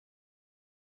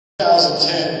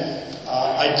2010,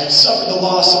 I suffered the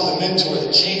loss of the mentor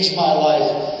that changed my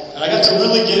life, and I got to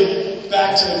really get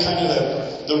back to kind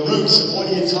of the roots of what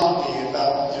he had taught me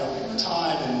about,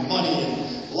 time and money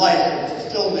and life and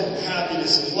fulfillment and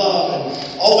happiness and love and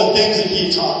all the things that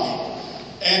he taught me.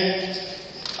 And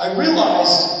I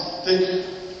realized that,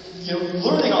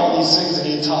 learning all these things that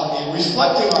he taught me and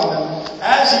reflecting on them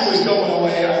as he was going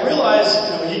away, I realized,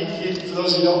 for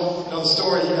those who don't know the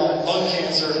story, he got lung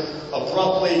cancer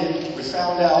abruptly. We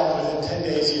found out within 10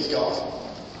 days he was gone.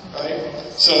 Right?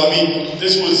 So,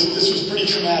 this was pretty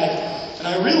traumatic. And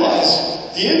I realized,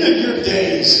 at the end of your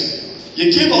days,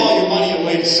 you give all your money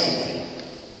away to somebody.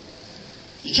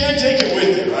 You can't take it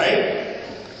with you, right?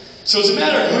 So it's a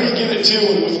matter of who you give it to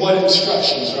and with what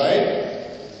instructions, right?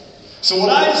 So what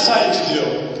I decided to do,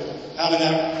 having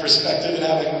that perspective and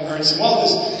having earned some wealth,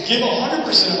 is give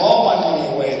 100% of all my money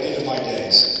away at the end of my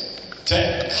days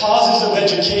to causes of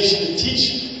education, to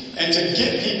teach and to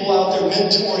get people out there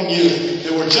mentoring youth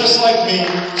that were just like me,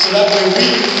 so that way we can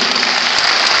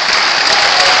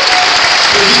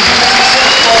become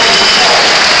access part of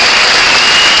society.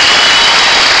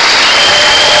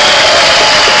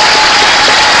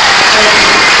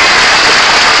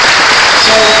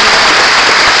 So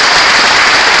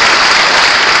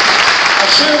I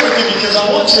share it with you because I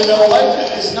want you to know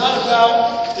life is not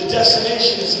about the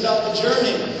destination, it's about the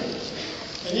journey.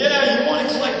 And yeah, you want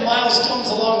to collect milestones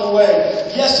along the way.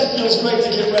 Yes, it feels great to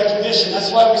get recognition.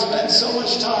 That's why we spend so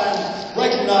much time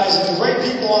recognizing the great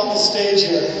people on this stage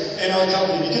here in our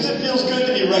company, because it feels good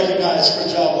to be recognized for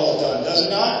a job well done, does it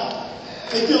not?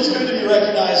 It feels good to be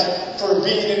recognized for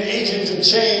being an agent of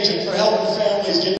change and for helping families get